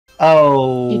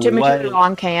Oh, You took me to the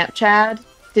wrong camp, Chad.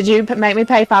 Did you make me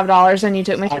pay $5 and you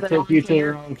took me to the wrong camp? I took you to the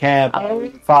wrong camp. Oh,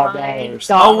 $5.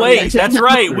 Oh wait, that's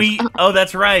right. Oh,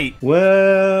 that's right.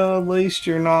 Well, at least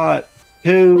you're not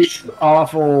too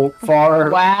awful far.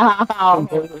 Wow.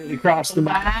 Completely across the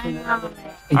map.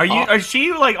 Are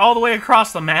she like all the way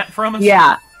across the map from us?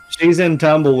 Yeah. She's in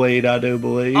Tumbleweed, I do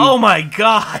believe. Oh my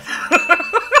god.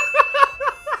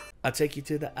 I'll take you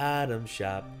to the item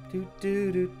shop. Do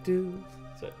do do do.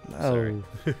 No.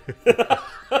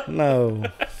 No.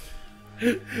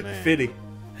 Man. 50.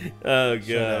 Oh god.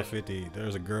 Shout out 50.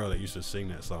 There's a girl that used to sing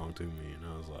that song to me,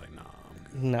 and I was like, nah, I'm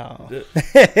good. No.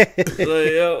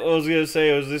 I was gonna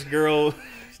say, was this girl?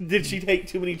 Did she take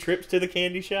too many trips to the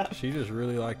candy shop? She just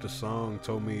really liked the song.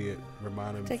 Told me it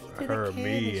reminded her of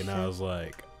me, and I was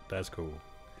like, that's cool.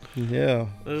 Yeah.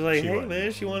 I was like, hey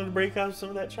man, she wanted to break out some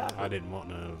of that chocolate. I didn't want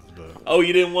none of the. Oh,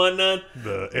 you didn't want none?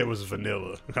 It was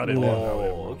vanilla. I didn't want none.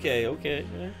 Okay, okay.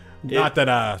 Not that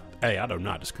I do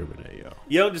not discriminate, yo.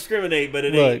 You don't discriminate, but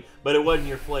it wasn't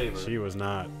your flavor. She was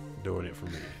not doing it for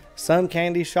me. Some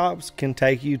candy shops can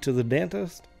take you to the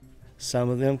dentist. Some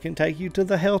of them can take you to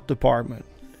the health department.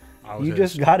 You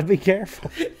just got to be careful.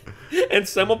 And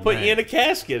some will put you in a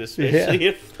casket, especially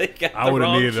if they got I would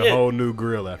have needed a whole new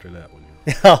grill after that one.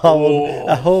 A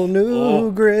whole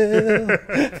new grill.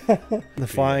 The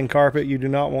flying carpet you do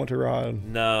not want to ride.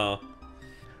 No.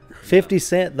 50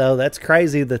 Cent, though, that's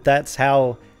crazy that's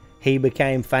how he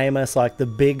became famous. Like, the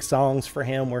big songs for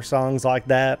him were songs like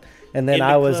that. And then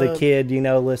I was a kid, you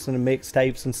know, listening to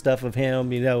mixtapes and stuff of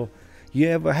him, you know. You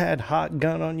ever had hot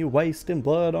gun on your waist and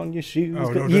blood on your shoes? Oh,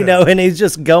 no you know, and he's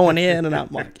just going in, and I'm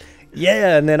like,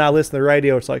 yeah. And then I listen to the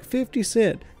radio, it's like, 50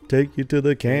 Cent, take you to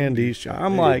the candy shop.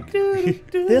 I'm like,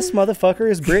 this motherfucker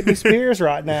is Britney Spears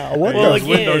right now. What the again,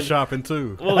 window shopping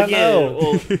too. Well,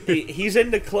 again, he's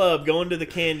in the club, going to the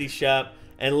candy shop,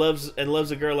 and loves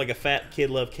a girl like a fat kid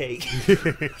love cake.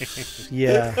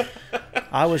 Yeah,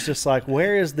 I was just like,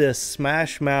 where is this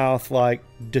Smash Mouth like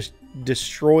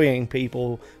destroying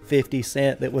people 50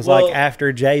 Cent that was like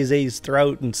after Jay-Z's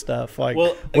throat and stuff? Like,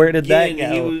 where did that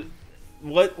go?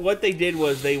 What they did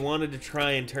was they wanted to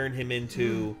try and turn him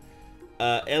into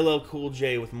LL Cool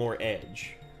J with more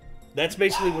edge. That's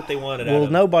basically what they wanted. Well,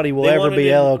 nobody will ever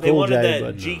be LL Cool J. They wanted that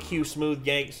but GQ smooth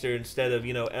gangster instead of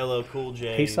LL Cool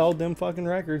J. He sold them fucking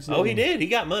records. Oh, he did. He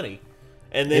got money,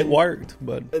 and then it worked.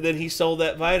 But then he sold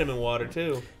that vitamin water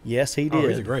too. Yes, he did. Oh,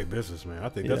 he's a great businessman. I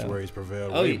think that's where he's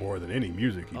prevailed way more than any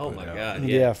music he put out. Oh my god.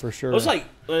 Yeah, for sure. It was like,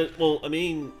 well, I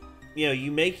mean, you know,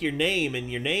 you make your name, and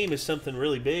your name is something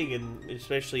really big, and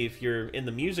especially if you're in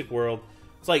the music world,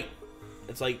 it's like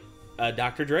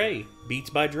Dr. Dre, Beats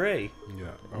by Dre.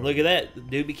 Yeah. Look at that. The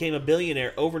dude became a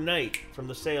billionaire overnight from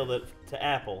the sale to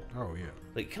Apple. Oh, yeah.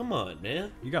 Like, come on,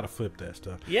 man. You got to flip that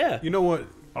stuff. Yeah. You know what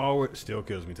always still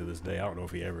kills me to this day? I don't know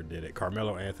if he ever did it.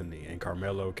 Carmelo Anthony and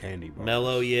Carmelo Candy Bars.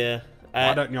 Mello, yeah.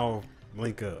 Why don't y'all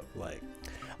link up? Like,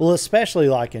 well, especially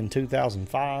like in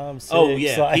 2005, 6, oh,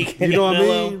 yeah. Like, you know what I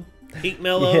mean? Peak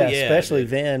Mello, yeah. Especially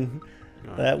then.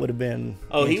 That would have been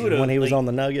he would have when he was on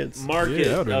the Nuggets. Yeah, that would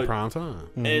have been prime time.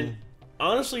 And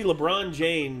honestly, LeBron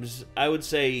James, I would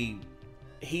say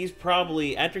he's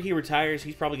probably, after he retires,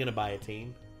 he's probably going to buy a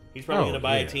team. He's probably going to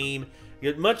buy a team.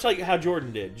 Much like how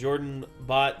Jordan did. Jordan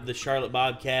bought the Charlotte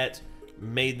Bobcats,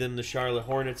 made them the Charlotte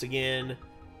Hornets again.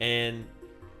 And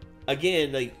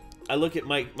again, like, I look at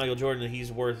Michael Jordan, and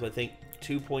he's worth, I think,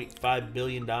 $2.5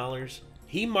 billion.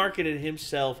 He marketed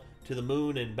himself to the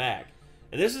moon and back.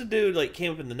 And this is a dude like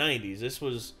came up in the 90s.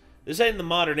 This ain't the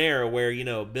modern era where, you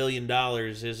know, $1 billion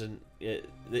isn't.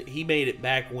 He made it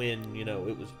back when, you know,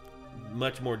 it was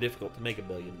much more difficult to make $1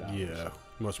 billion. Yeah,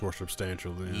 much more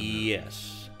substantial then.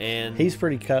 Yes, and he's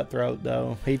pretty cutthroat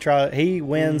though. He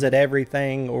wins at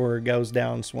everything or goes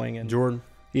down swinging. Jordan.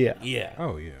 Yeah. Yeah.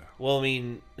 Oh yeah. Well, I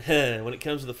mean, when it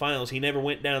comes to the finals, he never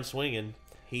went down swinging.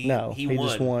 He won.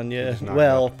 Just won. Yeah.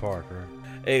 Well, park,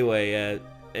 right?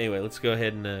 Anyway, let's go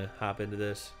ahead and hop into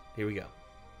this. Here we go.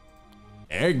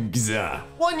 Eggs.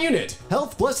 1 unit.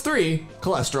 Health +3.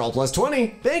 Cholesterol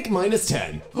 +20. Bank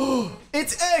 -10.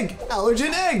 It's egg.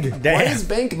 Allergen egg. Damn. Why is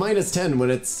bank -10 when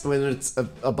it's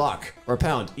a buck or a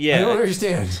pound? Yeah. I don't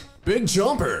understand. Big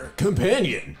Jumper.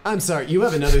 Companion. I'm sorry, you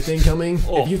have another thing coming?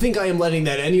 If you think I am letting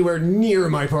that anywhere near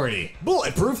my party.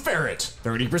 Bulletproof Ferret.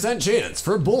 30% chance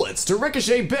for bullets to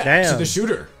ricochet back to the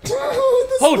shooter.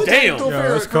 Damn.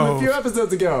 Ferret from a few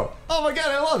episodes ago. Oh my god,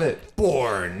 I love it.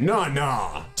 Born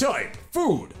Nana. Type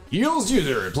food. Heals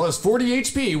user +40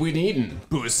 HP when eaten.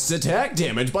 Boosts attack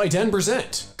damage by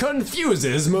 10%.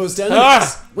 Confuses most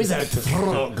enemies. Wizard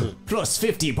Throg.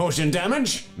 +50 potion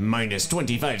damage.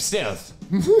 -25 stealth.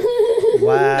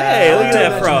 Wow. Hey, look at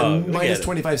that frog. Minus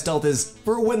 25 stealth is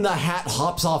for when the hat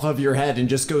hops off of your head and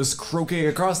just goes croaking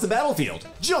across the battlefield.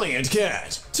 Giant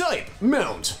cat. Type,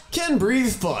 mount. Can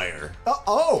breathe fire.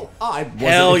 I wasn't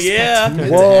Hell yeah.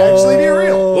 expecting it to actually be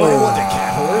real. I want a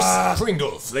cat horse.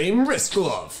 Pringle flame wrist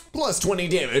glove. Plus 20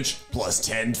 damage. Plus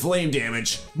 10 flame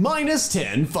damage. Minus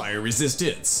 10 fire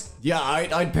resistance. Yeah,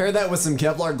 I'd pair that with some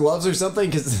Kevlar gloves or something,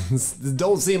 because it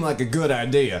don't seem like a good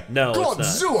idea. No,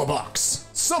 Godzilla box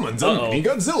summons a mini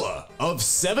Godzilla of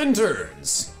 7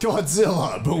 turns.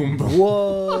 Godzilla, boom, boom.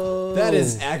 Whoa. That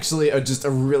is actually just a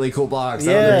really cool box.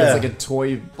 I don't know if it's like a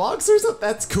toy box or something.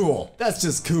 That's cool. That's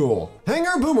just cool.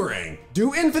 Hanger boomerang.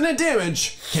 Do infinite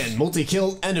damage. Can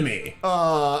multi-kill enemy.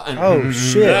 Oh,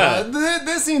 shit.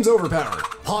 This seems overpowered.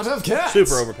 Pot of cats.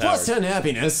 Super overpowered. Plus 10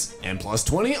 happiness and plus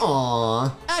 20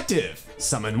 aw. Active.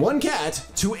 Summon 1 cat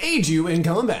to aid you in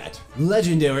combat.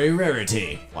 Legendary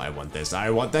rarity. I want this. I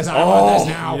want this. I want this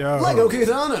now. Yo. Lego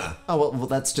katana. Oh well,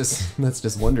 that's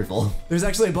just wonderful. There's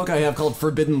actually a book I have called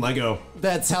Forbidden Lego.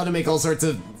 That's how to make all sorts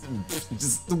of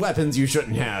just weapons you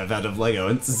shouldn't have out of Lego.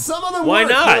 And some of them Why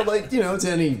work, not? like to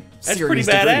any That's serious pretty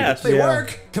degree. badass. They Yeah.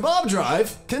 work. Kebab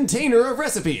drive. Container of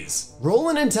recipes. Roll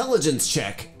an intelligence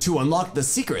check to unlock the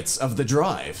secrets of the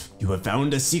drive. You have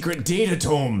found a secret data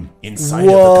tome inside of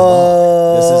the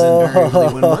kebab. This is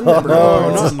invariably when one member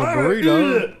Not in the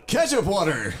burrito. Ketchup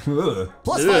water. Ugh.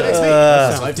 Plus 5 XP.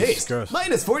 Plus 5 taste. disgusting.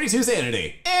 Minus 42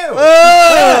 sanity. Ew.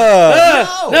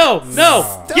 No!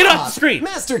 Stop. Get off the screen!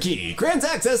 Master key grants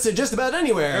access to just about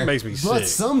anywhere. That makes me But sick.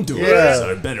 some doors Yeah.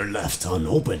 are better left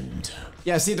unopened.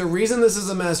 Yeah, see, the reason this is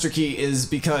a master key is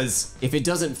because if it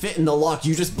doesn't fit in the lock,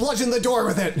 you just bludgeon the door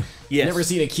with it. Yes. Never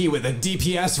seen a key with a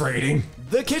DPS rating.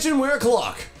 The kitchenware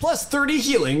clock. Plus 30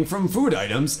 healing from food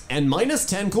items and minus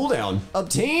 10 cooldown.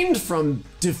 Obtained from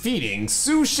defeating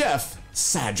sous chef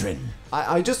Sadrin.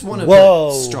 I just want to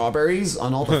put strawberries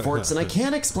on all the forts and I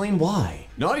can't explain why.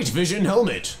 Night vision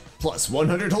helmet. Plus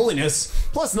 100 holiness.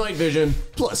 Plus night vision.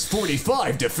 Plus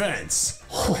 45 defense.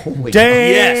 Holy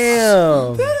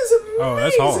Damn. that is amazing. Oh,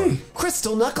 that's hard.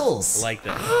 Crystal knuckles. Like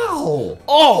that. Ow.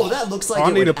 Oh, that looks like I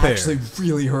it need would a pair. actually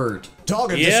really hurt.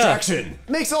 Dog of Yeah. distraction.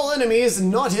 Makes all enemies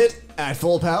not hit at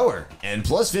full power. And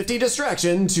plus 50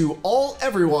 distraction to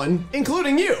everyone,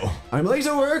 including you. I'm late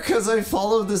to work because I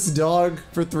followed this dog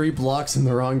for 3 blocks in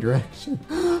the wrong direction.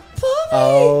 Puppy,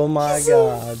 Oh my he's so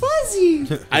God. fuzzy.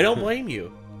 I don't blame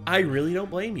you. I really don't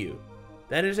blame you.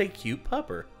 That is a cute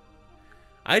pupper.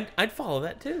 I'd follow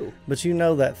that too. But you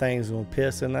know that thing's gonna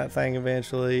piss in that thing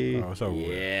eventually. Oh, it's over with.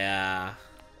 Yeah.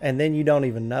 And then you don't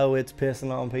even know it's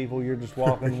pissing on people. You're just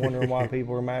walking, wondering why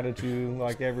people are mad at you,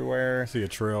 like everywhere. See a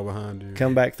trail behind you.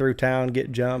 Come back through town,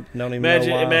 get jumped, don't even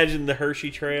know why. Imagine the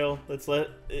Hershey trail.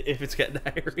 If it's got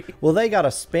diarrhea. Well, they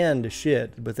gotta spin to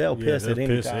shit, but they'll piss they'll at any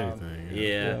piss time. anything.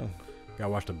 Yeah. Gotta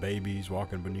watch the babies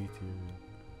walking beneath you.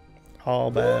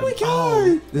 All bad. Oh my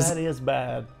God. That is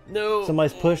bad. No.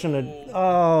 Somebody's pushing a.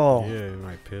 Oh. Yeah, you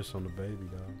might piss on the baby,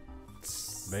 dog.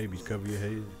 Babies, cover your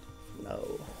head.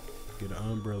 No. Get an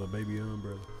umbrella, baby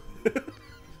umbrella.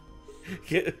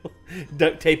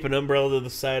 Duct tape an umbrella to the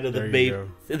side of the There you baby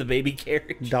go. the baby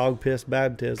carriage. Dog piss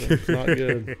baptism. It's not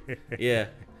good. Yeah.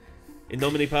 In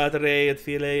nomine Patri et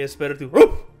Filii et Spiritus.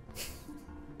 Whoop!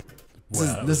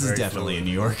 This is definitely in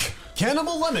New York.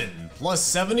 Cannibal lemon, plus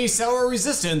 70 sour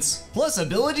resistance, plus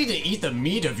ability to eat the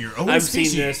meat of your own I've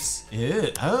species. seen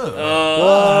this.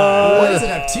 Why does it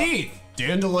have teeth?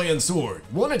 Dandelion sword,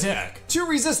 1 attack, 2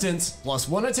 resistance, plus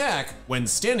 1 attack when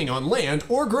standing on land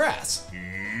or grass.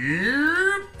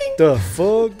 The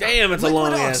fuck? Damn, it's a Liquid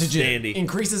long ass oxygen standy.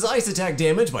 increases ice attack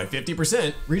damage by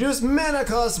 50%, reduce mana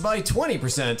cost by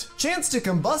 20%, chance to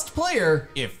combust player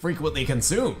if frequently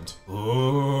consumed.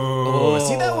 Ooh.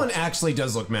 See, that one actually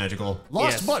does look magical.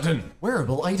 Lost Yes. button,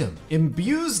 wearable item,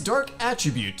 imbues dark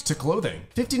attribute to clothing,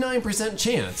 59%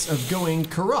 chance of going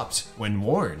corrupt when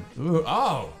worn. Ooh,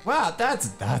 oh, wow, that's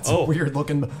a weird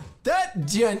looking.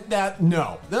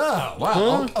 No. Oh,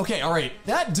 wow. Okay, all right.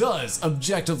 That does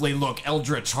objectively look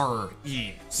Eldritch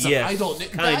Horror-y. So Yes,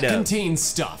 that contains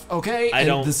stuff, okay?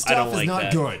 And the stuff is like not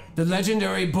that. good. The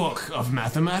Legendary Book of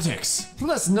Mathematics.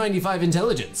 Plus 95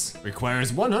 intelligence.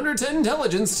 Requires 110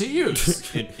 intelligence to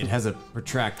use. it has a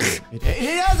protractor. It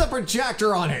has a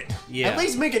protractor on it. Yeah. At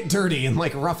least make it dirty and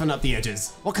like roughen up the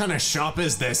edges. What kind of shop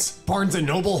is this? Barnes &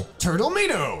 Noble?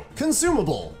 Turtle-Meadow.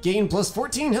 Consumable. Gain plus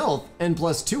 14 health and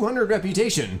plus 200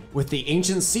 reputation with the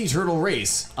ancient sea turtle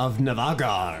race of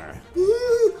Navagar.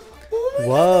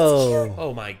 Whoa.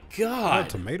 Oh my A god.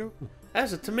 tomato?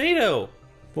 That's a tomato.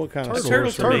 What kind of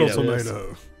Turtle source tomato. is this?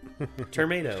 Tomato.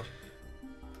 Tomato.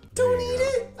 Don't eat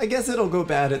it. I guess it'll go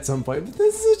bad at some point, but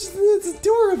that's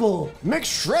adorable. Mech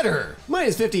Shredder,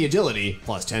 minus 50 agility,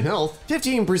 plus 10 health,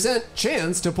 15%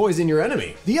 chance to poison your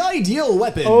enemy. The ideal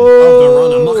weapon of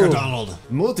the Run Donald.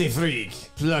 Multi-freak,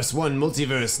 plus 1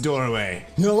 multiverse doorway.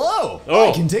 Hello,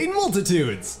 I contain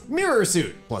multitudes. Mirror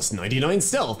suit, plus 99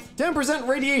 stealth, 10%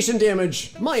 radiation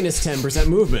damage, minus 10%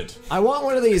 movement. I want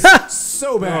one of these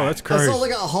so bad. Oh, that's crazy. I saw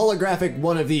like a holographic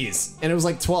one of these, and it was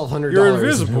like $1,200. You're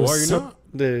invisible, are you not?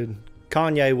 Dude,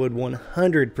 Kanye would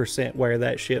 100% wear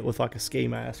that shit with like a ski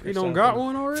mask. He don't got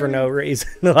one already? For no reason.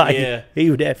 Like, Yeah.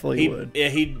 He definitely would. Yeah,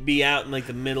 he'd be out in like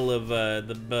the middle of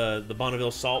the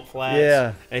Bonneville Salt Flats.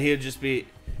 Yeah. And he'd just be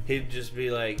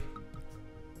like,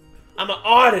 I'm an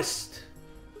artist.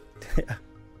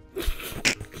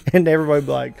 And everybody would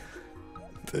be like,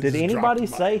 did anybody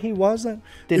say he wasn't?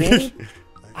 Did any?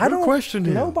 I don't question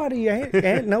him.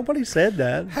 Nobody said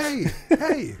that.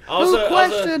 Hey, Also- who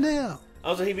questioned him?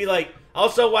 Also, he'd be like,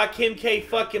 also why Kim K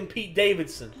fucking Pete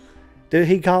Davidson? Dude,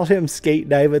 he called him Skeet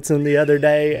Davidson the other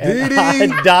day, and Did he?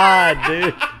 I died,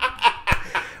 dude.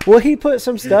 Well, he put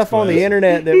some stuff on the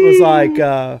internet that was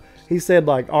like, he said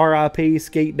like R.I.P.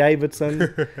 Skeet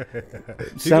Davidson.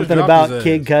 Something about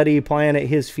Kid Cudi playing at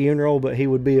his funeral, but he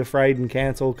would be afraid and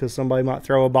cancel because somebody might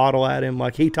throw a bottle at him.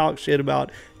 Like, he talked shit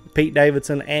about Pete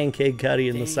Davidson and Kid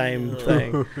Cudi in the same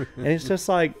thing. And it's just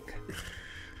like,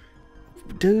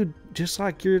 dude, just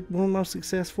like you're one of the most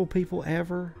successful people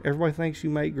ever. Everybody thinks you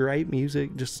make great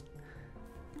music. Just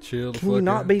chill. Can you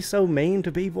not be so mean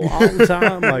to people all the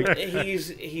time? Like,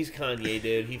 he's Kanye,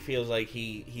 dude. He feels like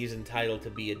he's entitled to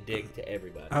be a dick to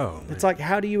everybody. Oh, it's like,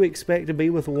 how do you expect to be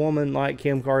with a woman like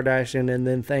Kim Kardashian and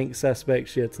then think suspect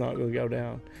shit's not going to go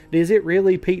down? Is it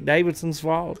really Pete Davidson's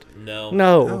fault? No.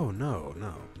 No.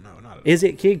 Not Is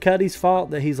it Kid Cudi's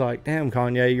fault that he's like, damn,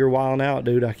 Kanye, you're wilding out,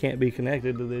 dude. I can't be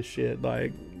connected to this shit.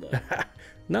 Like,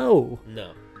 no.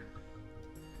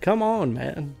 Come on,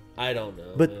 man. I don't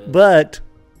know. But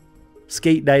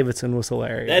Skeet Davidson was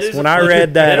hilarious. That is when I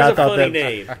read that, I thought funny that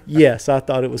name. Yes, I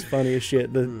thought it was funny as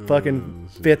shit. The fucking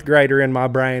fifth grader in my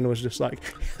brain was just like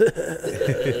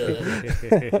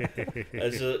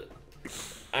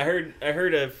I heard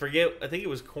I think it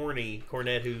was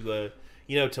Cornette who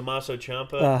you know, Tommaso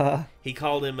Ciampa. He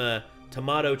called him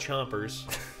Tomato Chompers.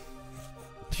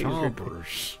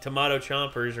 Tomato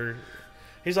Chompers, or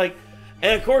he's like,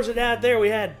 and of course out there we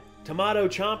had Tomato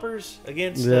Chompers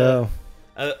against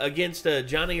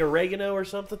Johnny Oregano or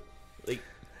something. Like,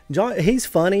 John, he's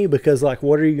funny because like,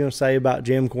 what are you gonna say about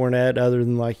Jim Cornette other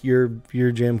than like you're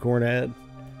Jim Cornette?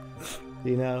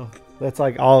 You know, that's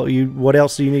like all you. What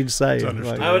else do you need to say?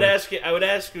 Like, I would ask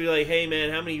you like, hey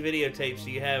man, how many videotapes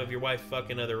do you have of your wife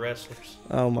fucking other wrestlers?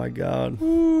 Oh my god.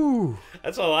 Ooh.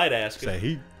 That's all I'd ask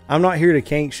him. I'm not here to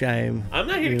kink shame. I'm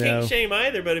not here to kink shame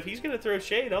either, but if he's gonna throw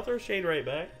shade, I'll throw shade right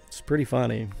back. It's pretty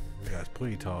funny. There's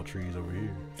plenty of tall trees over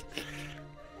here.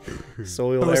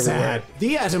 Soil everywhere.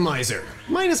 The Atomizer.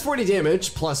 Minus 40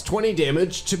 damage, plus 20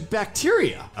 damage to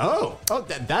bacteria.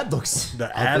 That looks...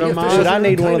 The Atomizer? Should I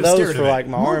need one of those for like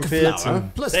my armpits?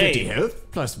 Plus 50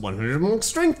 health, plus 100 monk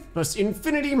strength, plus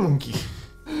infinity monkey.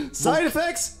 Side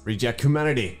effects: reject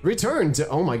humanity, return to.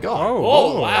 Oh my god!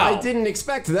 Oh wow! I didn't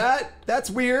expect that. That's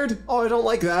weird. Oh, I don't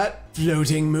like that.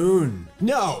 Floating moon.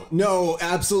 No,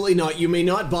 absolutely not. You may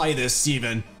not buy this,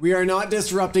 Steven. We are not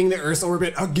disrupting the Earth's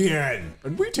orbit again.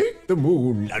 And we take the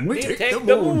moon. And we take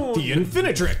the moon. The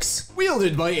Infinitrix,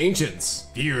 wielded by ancients,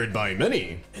 feared by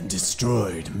many, and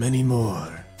destroyed many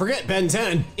more. Forget Ben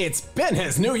 10. Ben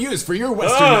has no use for your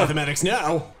Western mathematics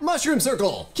now. Mushroom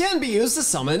Circle can be used to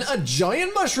summon a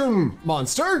giant mushroom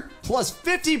monster, plus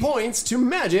 50 points to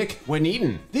magic when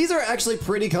eaten. These are actually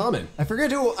pretty common. I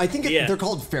forget who, I think they're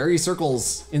called fairy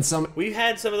circles in some. We've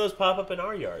had some of those pop up in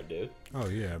our yard, dude. Oh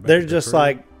yeah. They're just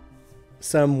like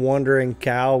some wandering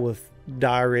cow with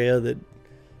diarrhea that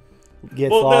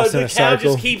gets lost in a circle. The cow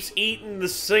just keeps eating the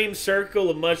same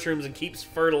circle of mushrooms and keeps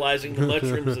fertilizing the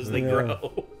mushrooms as they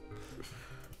grow.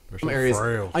 Some areas.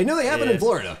 I know they have it in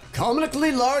Florida.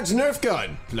 Comically large Nerf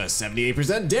gun, plus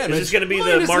 78% damage. Is this going to be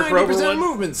the Mark Rober one?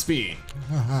 Movement speed.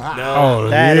 No,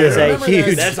 that is a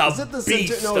huge. That's a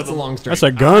beast. No, it's a long string. That's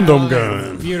a Gundam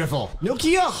gun. Beautiful.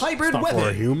 Nokia hybrid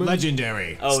weapon.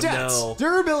 Legendary. Oh Stats. no.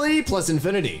 Durability plus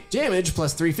infinity. Damage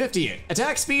plus 350.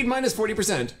 Attack speed minus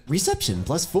 40%. Reception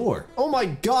plus 4. Oh my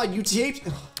god, you taped.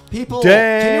 People,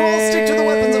 can you all stick to the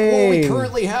weapons of war we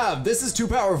currently have? This is too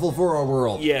powerful for our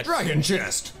world. Yes. Dragon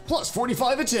chest, plus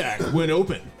 45 attack when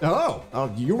open.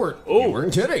 You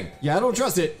weren't kidding. Yeah, I don't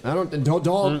trust it. I don't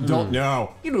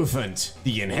know. Elephant,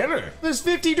 the inhaler. There's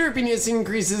 50 derpiness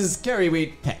increases carry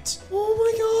weight pet. Oh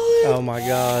my god. Oh my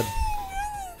god.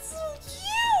 That's so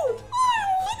cute. I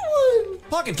want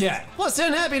Pocket Cat, plus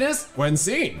 10 happiness when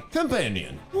seen.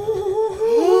 Companion.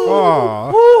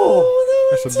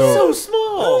 Oh, that's so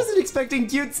small. I wasn't expecting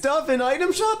cute stuff in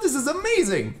Itemshop. This is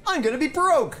amazing. I'm gonna be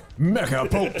broke.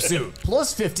 Mecha Pope Suit,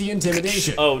 plus 50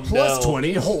 intimidation. Oh, no. Plus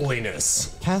 20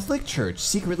 holiness. Catholic Church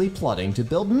secretly plotting to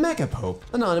build Mecha Pope.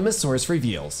 Anonymous source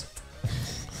reveals.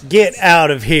 Get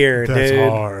out of here, That's dude.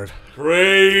 hard.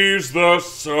 Praise the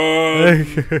sun.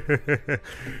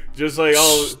 Just like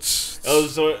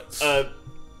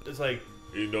it's like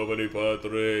in nomine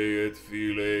Patri et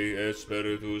Filii et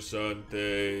Spiritus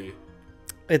Sancti.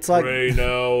 It's like Pray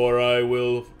now,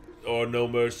 or no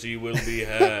mercy will be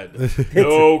had.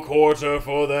 No quarter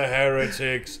for the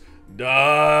heretics.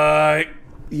 Die.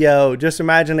 Yo, just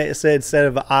imagine it said, instead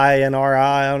of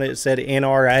INRI on it, it said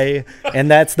NRA,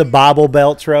 and that's the Bible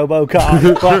Belts RoboCop.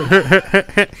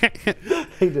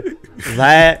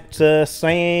 That's a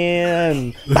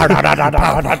sin.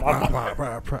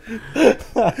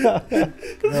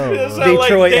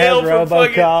 Detroit has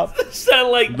RoboCop.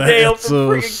 Sound like Dale from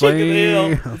freaking King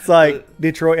of the Hill. It's like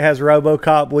Detroit has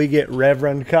RoboCop, we get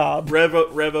Reverend Cop.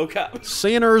 RevoCop.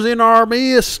 Sinners in our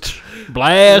midst.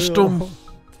 Blast them.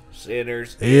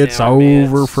 Sinners. It's in our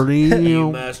over midst. for You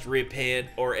them. must repent,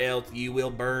 or else you will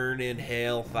burn in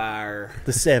hellfire.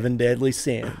 The 7 deadly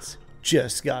sins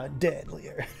just got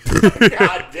deadlier.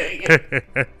 God dang it!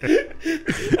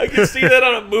 I can see that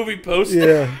on a movie poster.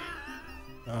 Yeah.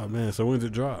 Oh man, so when's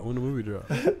it drop? When the movie drop?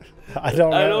 I don't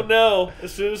know. I don't know.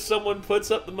 As soon as someone puts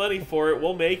up the money for it,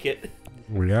 we'll make it.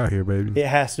 We out here, baby. It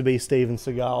has to be Steven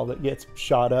Seagal that gets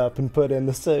shot up and put in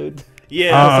the suit.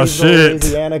 Yeah. Oh He's the shit!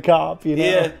 Louisiana cop, you know?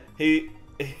 Yeah. He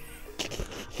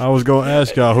I was gonna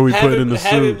ask y'all who he put in the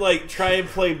have him suit. like try and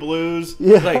play blues.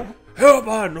 Yeah. Like, help!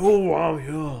 I know I'm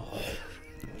here.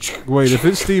 Wait, if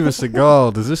it's Steven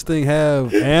Seagal, does this thing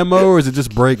have ammo or is it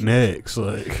just break necks?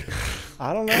 Like,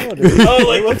 I don't know, dude. Oh,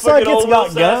 like It looks the like fucking it's old got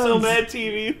Will Sasso guns. Mad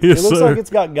TV. It yes, looks sir. like it's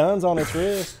got guns on its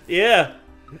wrist. Yeah.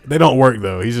 They don't work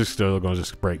though. He's just still gonna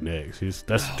just break necks.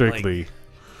 That's strictly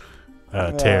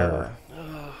terror.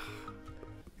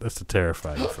 That's the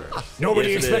terrifying first. Nobody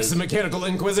Yes, it expects is. the mechanical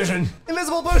inquisition.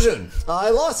 Invisible potion.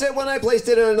 I lost it when I placed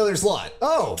it in another slot.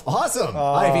 Oh, awesome.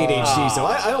 I have ADHD, so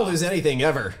I don't lose anything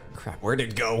ever. Crap, where'd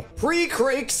it go?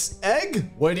 Pre-Crake's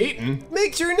egg, when eaten,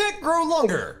 makes your neck grow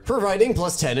longer, providing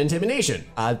plus 10 intimidation.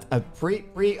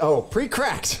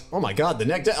 Pre-cracked. Oh my god, the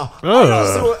neck. I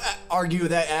also argue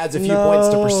that adds a few points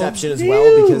to perception as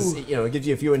well, because it gives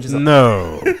you a few inches.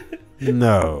 No,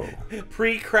 no.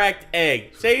 Pre-cracked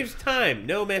egg saves time.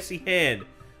 No messy hand.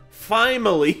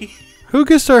 Finally, Who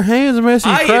gets their hands messy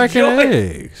I cracking enjoy-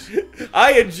 eggs?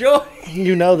 I enjoy.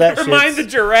 You know that Remind the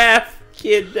shit's... giraffe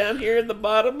kid down here in the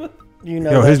bottom. You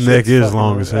know Yo, that his neck shit's is fucking-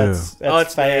 long as hell. That's Oh,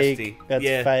 it's fake. nasty. That's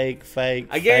Yeah. fake.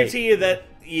 I guarantee you that.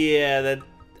 Yeah,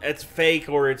 that's fake,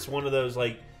 or it's one of those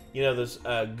like those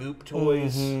goop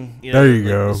toys. There you like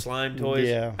go. The slime toys.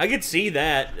 Yeah. I could see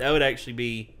that. That would actually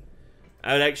be.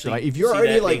 I would actually. Like, if you're see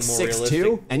already that like being more 6'2",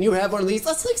 realistic. and you have one of these,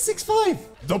 that's like 6'5".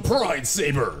 The Pride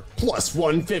Saber, plus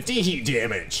 150 heat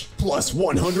damage, plus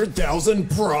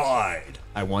 100,000 pride.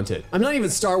 I want it. I'm not even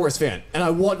a Star Wars fan, and I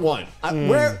want one.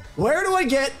 Where do I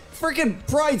get freaking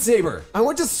Pride Saber? I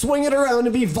want to swing it around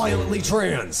and be violently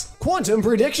trans. Quantum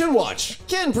Prediction Watch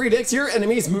can predict your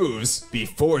enemies' moves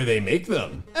before they make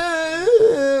them.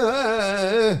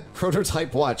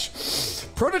 Prototype Watch.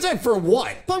 Prototype for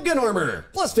what? Pumpkin armor.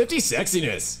 Plus 50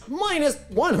 sexiness. Minus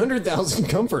 100,000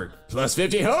 comfort. Plus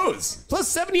 50 hose. Plus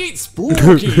 78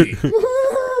 spooky.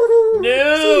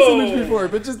 No! So much before,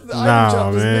 but just the Nah, item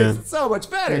shop just man. makes it so much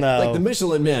better. No. Like the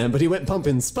Michelin Man, but he went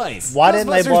pumping spice. Why didn't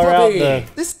they Ghostbusters blur out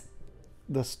puppy.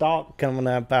 the stock coming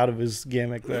up out of his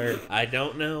gimmick there? I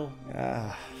don't know.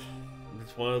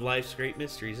 It's one of life's great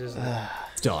mysteries, isn't it?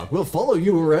 This dog will follow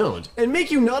you around and make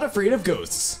you not afraid of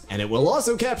ghosts. And it will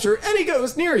also capture any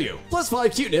ghost near you. Plus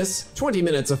 5 cuteness, 20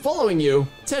 minutes of following you,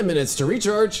 10 minutes to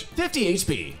recharge, 50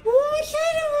 HP.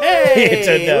 Hey! It's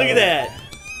a Look at that.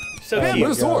 So Bamboo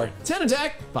cute. sword, 10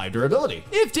 attack, 5 durability.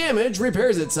 If damage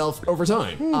repairs itself over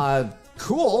time.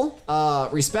 Cool.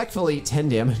 Respectfully, 10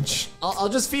 damage. I'll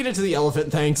just feed it to the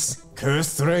elephant, thanks.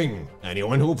 Cursed ring.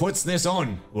 Anyone who puts this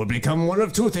on will become one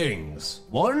of 2 things.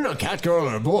 1, a cat girl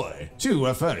or boy. 2,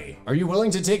 a furry. Are you willing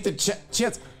to take the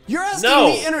chance? You're asking No.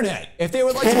 the internet if they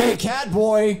would like to be a cat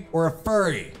boy or a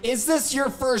furry. Is this your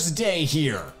first day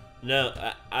here? No,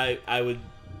 I would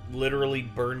literally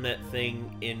burn that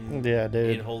thing in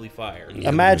dude. holy fire.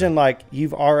 Imagine like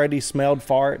you've already smelled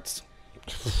farts.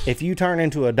 If you turn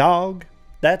into a dog,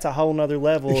 that's a whole nother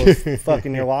level of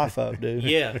fucking your life up, dude.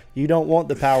 Yeah. You don't want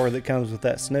the power that comes with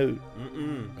that snoot.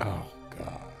 Oh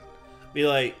God. Be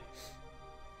like,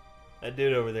 That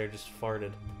dude over there just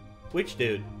farted. Which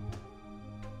dude?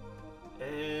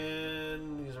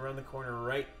 And he's around the corner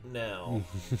right now.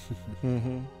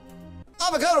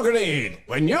 Avocado grenade,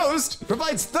 when used,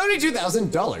 provides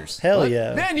 $32,000. Hell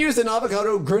yeah. Man used an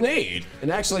avocado grenade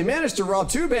and actually managed to rob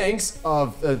 2 banks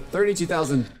of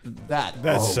 32,000.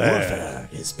 That's sad. Warfare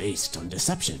is based on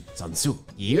deception. Sun Tzu.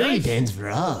 Bent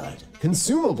Rod.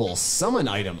 Consumable summon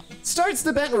item. Starts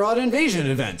the Bent Rod invasion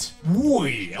event.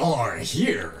 We are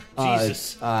here.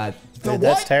 Jesus. The Dude,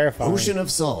 that's terrifying. Ocean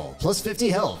of Soul, plus 50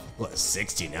 health, plus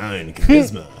 69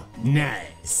 charisma.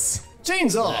 Nice.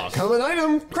 Chainsaw, common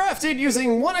item, crafted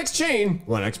using 1x chain,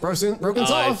 1x broken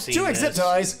saw, I've seen 2x zip this.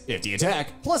 ties, 50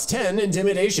 attack, plus 10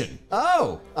 intimidation.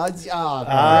 Oh, You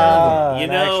an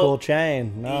know, actual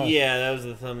chain. No. Yeah, that was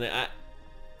the thumbnail.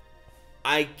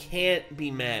 I can't be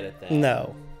mad at that.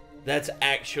 No. That's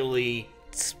actually...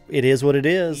 It is what it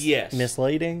is. Yes.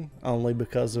 Misleading, only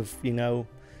because of, you know,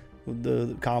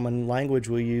 the common language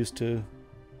we use to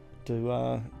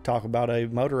talk about a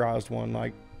motorized one.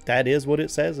 Like, that is what it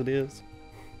says it is.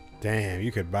 Damn,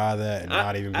 you could buy that and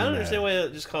not even be I don't mad. understand why they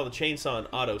just call the chainsaw an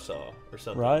auto saw or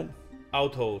something. Right?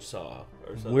 Auto saw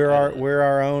or something. We're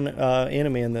our own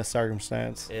enemy in this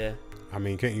circumstance. Yeah. I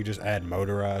mean, can't you just add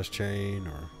motorized chain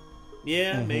or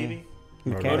Yeah, maybe.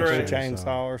 Mechanical Motorized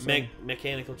chainsaw or something.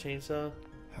 Mechanical chainsaw?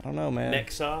 I don't know, man.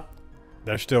 Mech saw?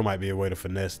 there still might be a way to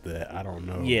finesse that. I don't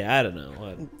know. Yeah, I don't know.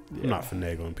 I'm not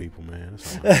finagling people, man.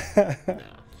 That's all right. No.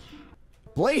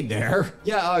 Blade there.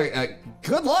 Yeah,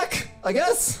 good luck, I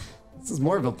guess. This is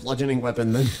more of a bludgeoning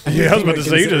weapon than. Yeah, I was about to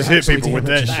say, you just hit people with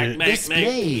that shit. This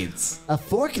blades a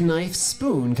fork, knife,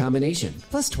 spoon combination.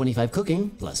 Plus 25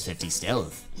 cooking, plus 50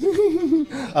 stealth.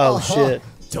 Oh, shit.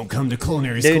 Don't come to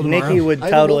culinary Dude, school tomorrow. Nikki would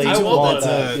totally I want want that.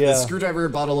 that. The Yeah. screwdriver,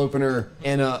 bottle opener,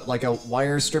 and like a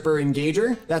wire stripper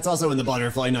engager. That's also in the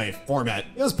butterfly knife format.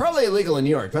 It was probably illegal in New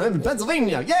York, but I'm in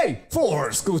Pennsylvania. Yay!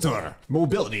 4 scooter.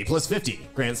 Mobility plus 50.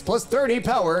 Grants plus 30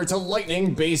 power to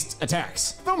lightning-based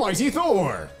attacks. The Mighty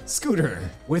Thor. Scooter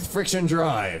with friction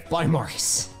drive by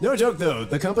Marks. No joke though,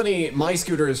 the company my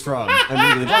scooter is from, I'm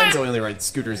legally blind, so I only ride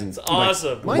scooters and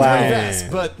awesome. Mine's Wow. pretty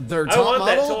fast, but their I top want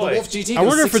that model, the toy. Wolf GT, I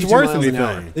wonder goes if it's 62 worth miles an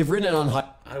hour. anything. They've ridden it on high.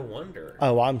 I wonder.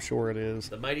 Oh, I'm sure it is.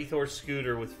 The Mighty Thor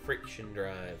scooter with friction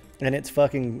drive. And it's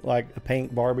fucking like a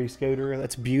pink Barbie scooter.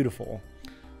 That's beautiful.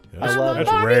 That's, I love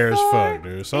that's it. rare as fuck,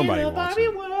 dude. Somebody wants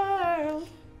it. World.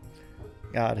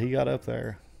 God, he got up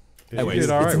there. Anyway, did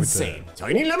it's, all right it's with insane.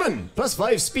 Tiny Lemon, plus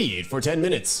 5 speed for 10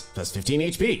 minutes, plus 15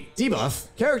 HP. Debuff,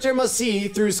 character must see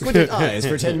through squinted eyes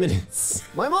for 10 minutes.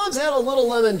 My mom's had a little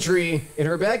lemon tree in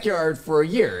her backyard for a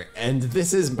year, and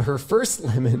this is her first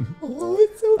lemon. Oh,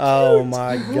 it's so cute. Oh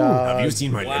my God. Have you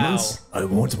seen my Wow. lemons? I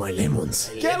want my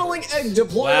lemons. Candling egg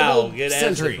deployable Wow, good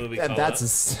answer, sentry. movie That's a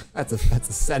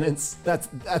sentence.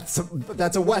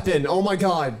 That's a weapon. Oh my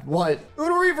God. What?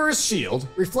 Uno reverse shield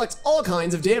reflects all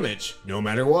kinds of damage, no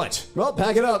matter what. Well,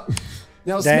 pack it up.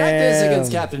 Now smack this Damn.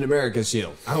 against Captain America's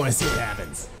shield. I want to see what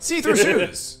happens. See-through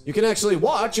shoes. You can actually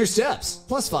watch your steps.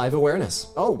 Plus 5 awareness.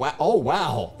 Oh wow! Oh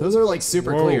wow! Those are like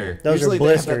super Whoa. clear. Those Usually are they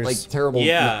have that, blisters. like terrible.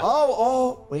 Yeah.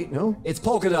 Oh wait, no. It's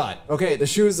polka dot. Okay, the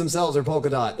shoes themselves are polka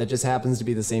dot. That just happens to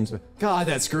be the same. God,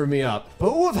 that screwed me up.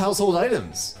 Bow of household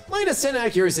items. Minus 10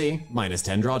 accuracy. Minus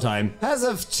 10 draw time. Has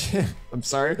a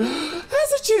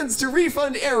chance to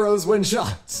refund arrows when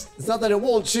shot. It's not that it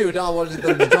won't shoot. I want it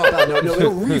to drop out. No,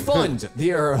 it'll refund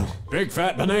the arrow. Big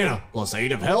fat banana. Plus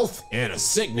 8 of health and a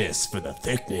sickness for the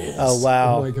thickness. Oh,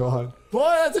 wow. Oh my God. Boy,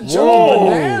 that's a chunky one,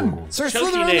 man. Sir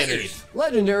Chunky Slytherin the nanners. 8th.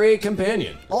 Legendary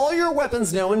companion. All your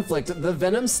weapons now inflict the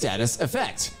venom status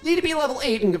effect. Need to be level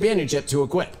 8 in companionship to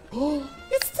equip.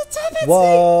 It's the Tuppets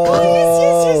Whoa. thing.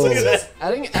 Oh, Look yes.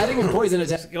 at Adding a poison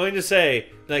attack. Going to say,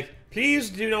 like, please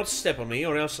do not step on me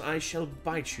or else I shall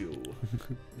bite you.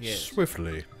 Yes.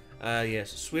 Swiftly.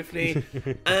 Yes, swiftly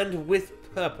and with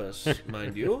purpose,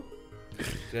 mind you.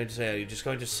 Going to say, are you just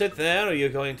going to sit there or are you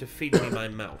going to feed me my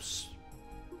mouse?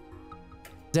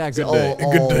 Attacks Good day.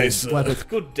 Good day, sir. weapons.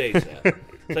 Good day, sir.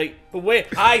 It's like, but wait,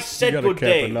 I said gotta good cap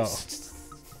it now. days.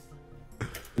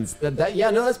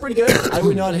 Yeah, no, that's pretty good. I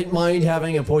would not mind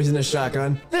having a poisonous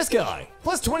shotgun. This guy,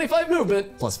 plus 25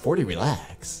 movement, plus 40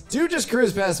 relax. Dude just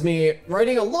cruised past me,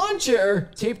 riding a lawn chair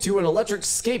taped to an electric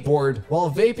skateboard while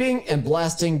vaping and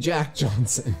blasting Jack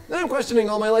Johnson. Now I'm questioning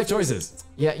all my life choices.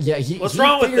 Yeah, he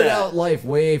figured out life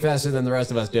way faster than the rest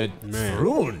of us did.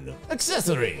 Rune.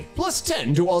 Accessory. Plus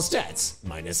 10 to all stats.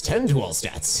 Minus 10 to all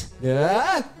stats.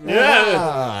 Yeah?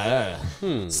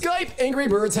 Skype Angry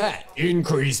Bird's hat.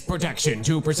 Increased protection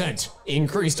 2%.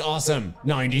 Increased awesome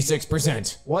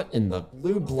 96%. What in the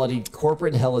blue bloody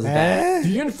corporate hell is that?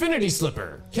 The Infinity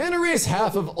Slipper. Can erase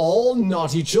half of all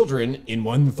naughty children in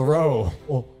one throw.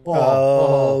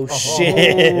 Oh,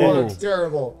 shit. Oh,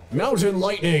 terrible. Mountain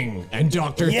Lightning and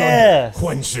Dr. Thunder,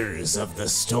 Quenchers of the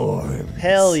Storm.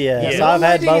 Hell yes. Yeah. I've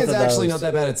had both of those. It's actually not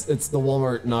that bad. It's the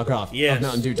Walmart knockoff of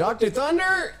Mountain Dew. Dr.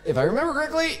 Thunder, if I remember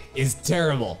correctly, is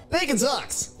terrible. Bacon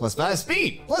sucks. Plus 5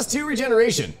 speed. Plus 2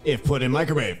 regeneration. If put in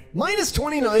microwave. Minus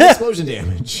 29 explosion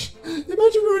damage.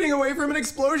 Imagine running away from an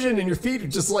explosion and your feet are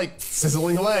just like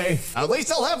sizzling away. At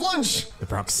least I'll have lunch. The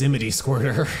proximity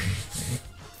squirter.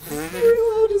 You're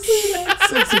allowed to say that.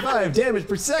 65 damage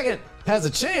per second. Has a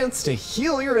chance to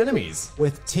heal your enemies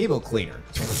with table cleaner.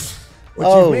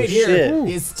 What you've made here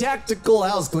is tactical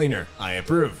house cleaner. I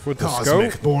approve. With the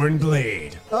Cosmic scope? Born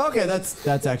Blade. Okay, that's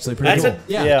actually pretty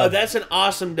cool. That's an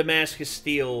awesome Damascus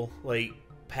steel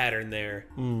pattern there.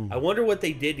 I wonder what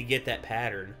they did to get that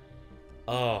pattern.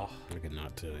 Oh, I could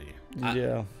not tell you.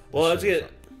 Well, I was gonna.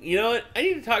 You know what? I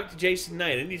need to talk to Jason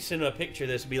tonight. I need to send him a picture of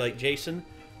this and be like, Jason,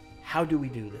 how do we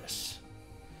do this?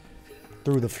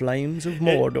 Through the flames of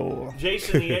Mordor.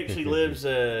 Jason, he actually lives,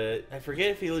 I forget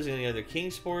if he lives in either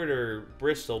Kingsport or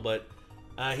Bristol, but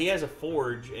he has a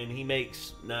forge and he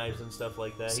makes knives and stuff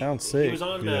like that. Sounds sick. He was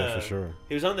on, for sure.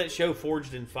 He was on that show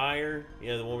Forged in Fire, you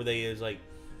know, the one where they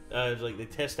they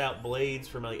test out blades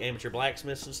from amateur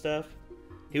blacksmiths and stuff.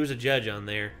 He was a judge on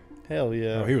there. Hell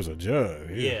yeah. Oh, he was a judge.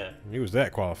 He was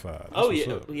that qualified.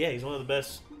 Yeah, he's one of the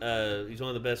best. He's one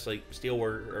of the best steel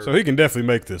workers. So he can definitely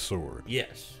make this sword.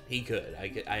 Yes, he could.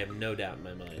 I have no doubt in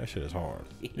my mind. That shit is hard.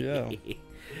 Yeah. I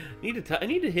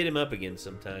need to hit him up again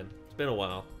sometime. It's been a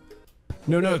while.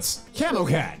 No notes. Camo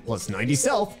Cat. Plus 90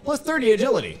 stealth. Plus 30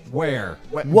 agility. Where?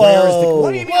 Whoa.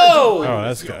 What do you mean? Whoa!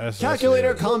 Oh, that's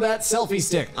Calculator combat selfie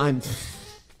stick.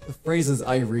 The phrases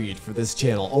I read for this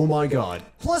channel, oh my god.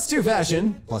 Plus 2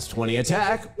 fashion, plus 20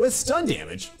 attack with stun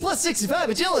damage, plus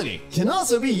 65 agility. Can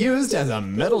also be used as a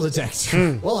metal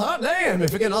detector. Well, hot damn,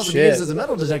 if it can also be used as a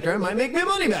metal detector, it might make my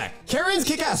money back. Karen's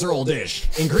Casserole Dish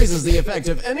increases the effect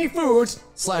of any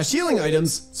food/healing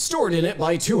items stored in it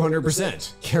by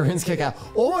 200%. Karen's Casserole.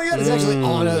 Oh my god, it's actually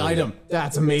on an item.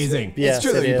 That's amazing. Yes, it's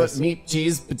true that you is. put meat,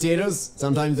 cheese, potatoes,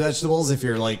 sometimes vegetables if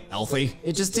you're healthy.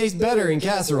 It just tastes better in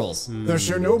casseroles. The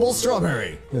Chernobyl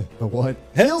Strawberry. The what?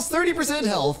 Heals 30%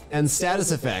 health and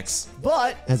status effects,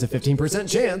 but has a 15%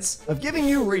 chance of giving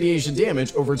you radiation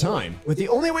damage over time, with the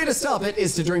only way to stop it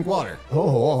is to drink water.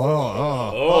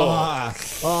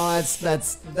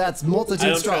 That's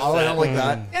multitude straw. Oh, I don't like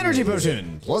that. Energy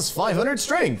potion, plus 500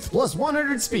 strength, plus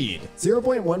 100 speed.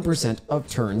 0.1% of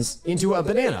turns into a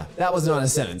banana. That was not a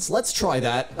sentence. Let's try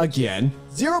that again.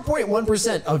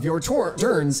 0.1% of your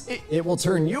turns, it will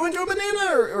turn you into a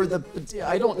banana, or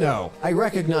I don't know. I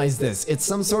recognize this. It's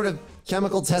some sort of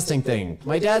chemical testing thing.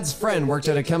 My dad's friend worked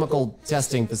at a chemical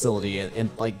testing facility,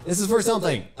 and this is for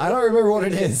something. I don't remember what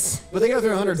it is, but they go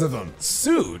through hundreds of them.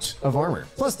 Suit of armor,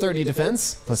 plus 30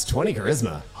 defense, plus 20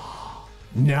 charisma.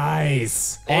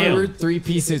 Nice. Damn. Armored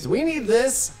 3-piece suits. We need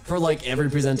this for every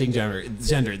presenting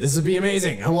gender. This would be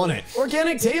amazing. I want it.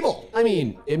 Organic table. I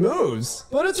mean, it moves,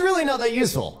 but it's really not that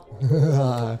useful.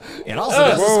 It also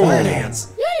does the square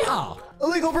dance. Yeah.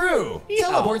 Illegal brew.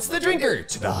 Teleports the drinker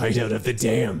to the hideout of the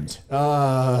damned.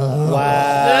 Wow.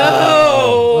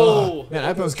 No. Man,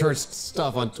 I post cursed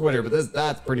stuff on Twitter, but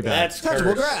that's pretty bad. That's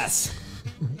Touchable cursed. grass.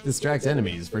 Distract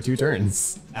enemies for 2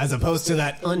 turns. As opposed to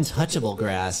that untouchable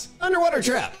grass. Underwater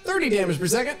trap, 30 damage per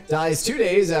second. Dies 2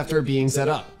 days after being set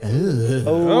up.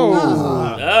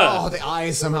 Oh, the eye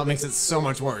somehow makes it so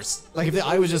much worse. If the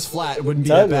eye was just flat, it wouldn't be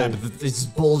that bad, but this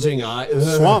bulging eye.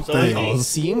 Swamp thing.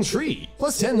 Seeing tree.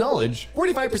 Plus 10 knowledge,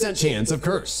 45% chance of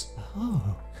curse.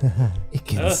 Oh, it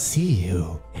can see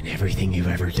you and everything you've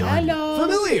ever done. Hello.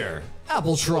 Familiar.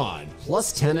 Appletron,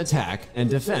 plus 10 attack and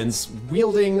defense,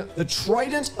 wielding the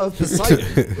Trident of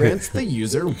Poseidon, grants the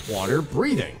user water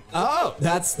breathing. Oh,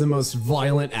 that's the most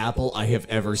violent apple I have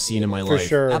ever seen in my life.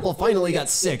 sure. Apple finally got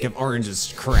sick of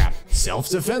Orange's crap.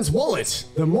 Self-defense wallet.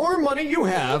 The more money you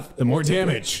have, the more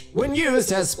damage. When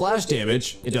used, has splash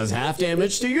damage. It does half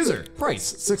damage to user.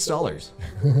 Price, $6.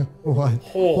 What?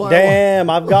 Oh, damn,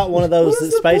 I've got one of those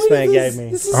that Spaceman gave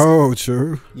me. Oh,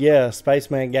 true. Yeah,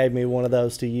 Spaceman gave me one of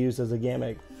those to use as a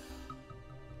gimmick.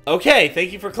 Okay,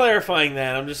 thank you for clarifying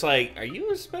that. I'm just are you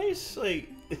in space?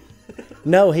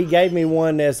 No, he gave me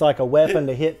one as a weapon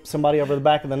to hit somebody over the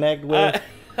back of the neck with.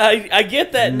 I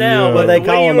get that now, but the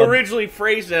way you originally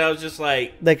phrased it, I was just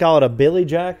like... They call it a Billy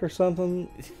Jack or something?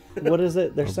 What is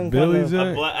it? There's some Billy kind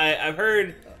of... I've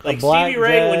heard... Like Stevie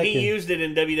Ray, when he used it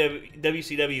in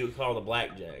WCW, he would call it a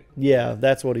blackjack. Yeah,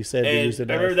 that's what he said. And he used it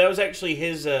I remember that was actually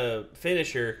his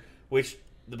finisher, which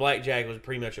the blackjack was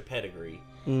pretty much a pedigree.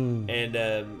 And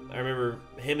I remember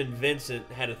him and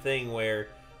Vincent had a thing where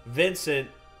Vincent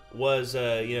was,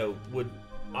 would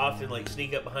often like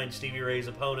sneak up behind Stevie Ray's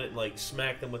opponent and like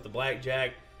smack them with the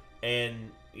blackjack,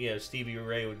 and Stevie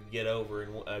Ray would get over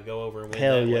and go over and win.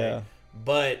 Hell that yeah. way.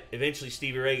 But eventually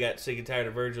Stevie Ray got sick and tired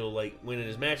of Virgil like winning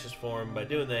his matches for him by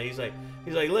doing that. He's like,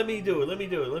 let me do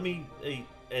it,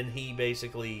 and he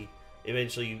basically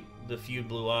eventually the feud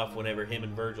blew off whenever him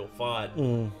and Virgil fought,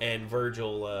 and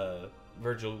Virgil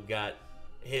got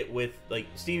hit with like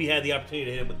Stevie had the opportunity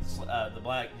to hit him with the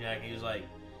blackjack. And he was like,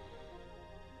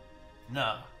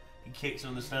 nah. He kicks him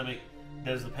in the stomach,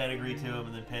 does the pedigree to him,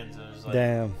 and then pins him. Like,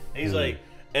 damn. He's like.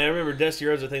 And I remember Dusty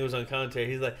Rhodes, I think, was on commentary.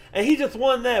 He's like, and he just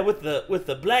won that with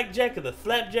the blackjack or the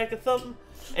flapjack or something.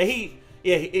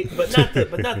 And but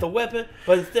not the weapon,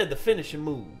 but instead the finishing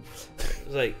move. It's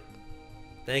like,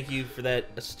 thank you for that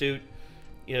astute,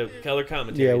 color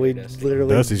commentary. Yeah, we Dusty.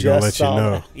 literally Dusty's just gonna let you saw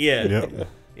know. that. Yeah, Yep.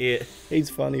 yeah. He's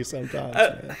funny sometimes.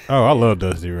 Man. Oh, I love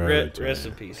Dusty Rhodes. Rest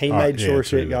in peace. He made sure yeah,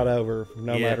 shit true. got over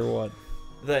no matter what.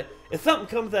 Like, if something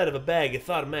comes out of a bag, it's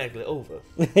automatically over.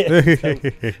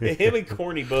 Him and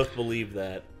Corny both believe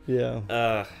that.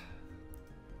 Yeah.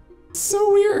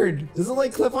 So weird. Does it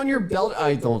like clip on your belt?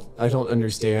 I don't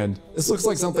understand. This looks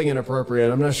like something inappropriate.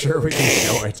 I'm not sure we can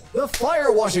show it. The fire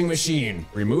washing machine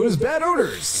removes bad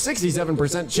odors.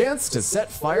 67% chance to set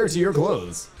fire to your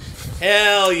clothes.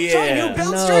 Hell yeah. Try new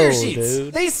belt strayer sheets.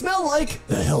 Dude. They smell like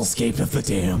the hellscape of the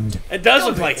damned. It does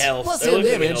look like hell. Plus It 10 looks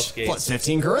like damage, Hellscape. plus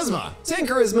 15 charisma. 10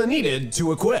 charisma needed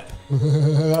to equip.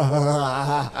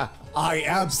 I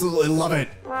absolutely love it.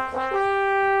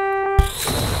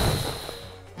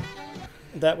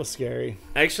 That was scary.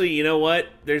 Actually, you know what?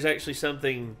 There's actually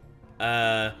something.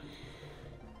 No,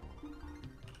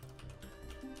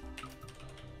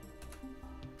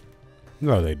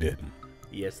 they didn't.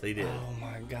 Yes, they did. Oh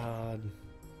my god.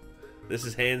 This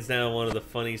is hands down one of the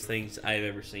funniest things I've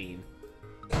ever seen.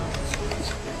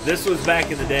 This was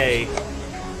back in the day.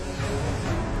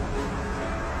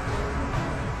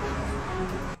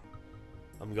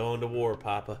 I'm going to war,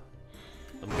 Papa.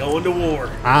 I'm going to war.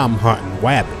 I'm hunting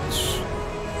wabbits.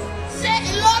 Set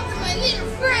and love to my little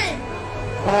friend.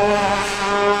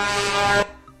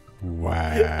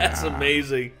 Wow. That's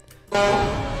amazing.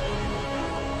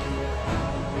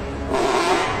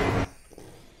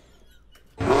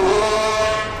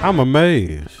 I'm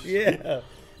amazed. Yeah.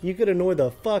 You could annoy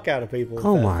the fuck out of people with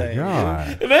Oh that my thing.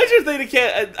 god. Imagine if they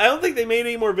can't. I don't think they made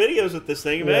any more videos with this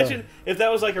thing. Imagine if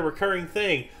that was like a recurring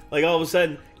thing. Like all of a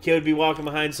sudden, kid would be walking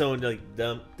behind someone like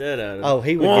dump da da. Oh,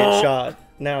 he would get shot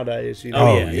nowadays. You know? Oh,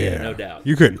 Oh, yeah, yeah. no doubt.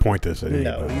 You couldn't point this at No,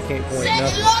 anybody. you can't point Set and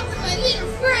nothing. love to my little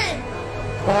friend.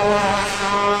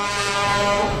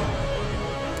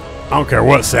 I don't care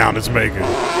what sound it's making.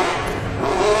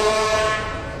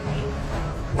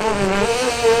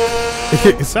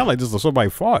 It sounds like just somebody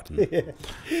farting.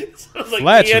 Sounds like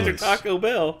Flatulence. me after Taco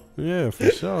Bell. Yeah,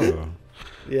 for sure.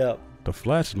 Yep. The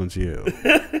flatulence yell.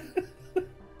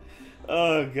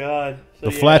 Oh God. So,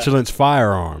 The flatulence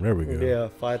firearm. There we go. Yeah,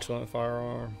 flatulent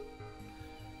firearm.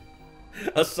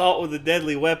 Assault with a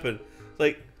deadly weapon. It's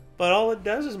like, but all it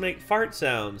does is make fart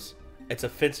sounds. It's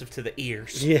offensive to the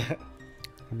ears. Yeah.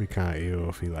 It'd be kind of ill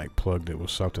if he like plugged it with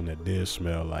something that did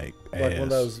smell like ass. Like one of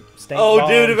those stink Oh, bombs,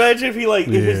 dude! Imagine if he if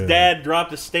his Yeah. dad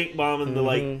dropped a stink bomb into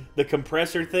like the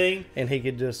compressor thing. and he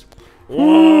could just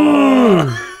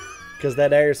Whoa. because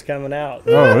that air's coming out.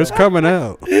 Oh, it's coming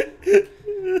out.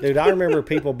 Dude, I remember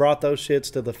people brought those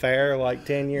shits to the fair like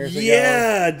 10 years ago.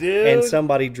 Yeah, dude. And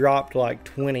somebody dropped like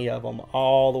 20 of them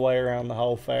all the way around the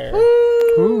whole fair.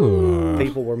 Ooh.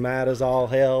 People were mad as all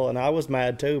hell, and I was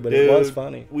mad too, but Dude, it was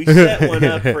funny. We set one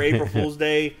up for April Fool's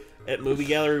Day at Movie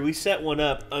Gallery. We set one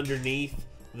up underneath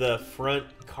the front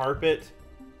carpet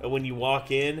when you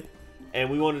walk in, and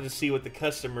we wanted to see what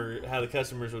how the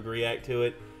customers would react to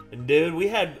it. And dude, we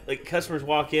had like customers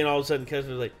walk in, all of a sudden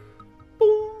customers like,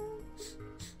 boom.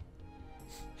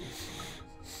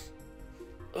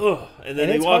 Ugh, and then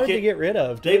And they it's walk hard in. to get rid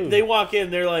of, too. They walk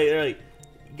in. They're like,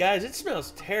 guys, it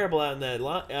smells terrible out in that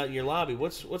out in your lobby.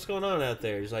 What's going on out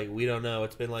there? He's like, we don't know.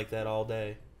 It's been like that all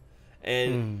day.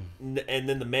 And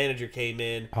then the manager came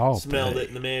in, All smelled day. it,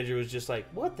 and the manager was just like,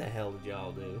 what the hell did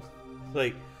y'all do?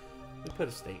 Like, We put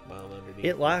a stink bomb underneath.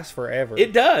 It lasts forever.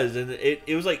 It does, and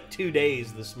it was like 2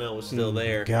 days. The smell was still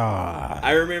there. God.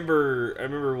 I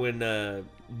remember when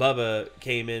Bubba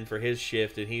came in for his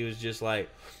shift, and he was just like,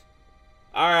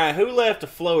 "All right, who left a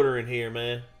floater in here,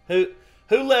 man? Who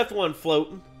left one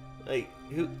floating? Like,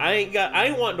 I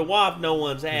ain't wanting to waft no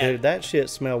one's ass." Dude, that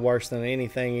shit smelled worse than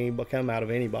anything come out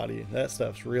of anybody. That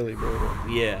stuff's really brutal.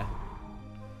 Yeah.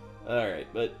 All right,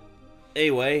 but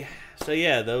anyway, so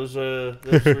yeah, those were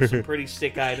some pretty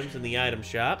sick items in the item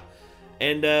shop,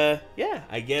 and yeah,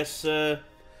 I guess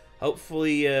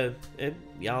hopefully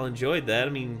y'all enjoyed that.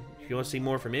 I mean, if you want to see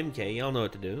more from MK, y'all know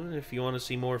what to do. If you want to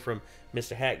see more from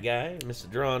Mr. Hat Guy and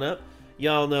Mr. Drawn Up,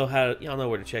 y'all know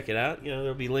where to check it out. You know,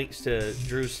 there'll be links to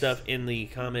Drew's stuff in the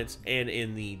comments and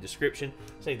in the description.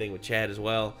 Same thing with Chad as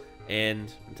well.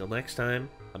 And until next time,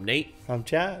 I'm Nate. I'm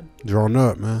Chad. Drawn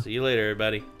Up, man. See you later,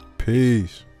 everybody.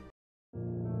 Peace.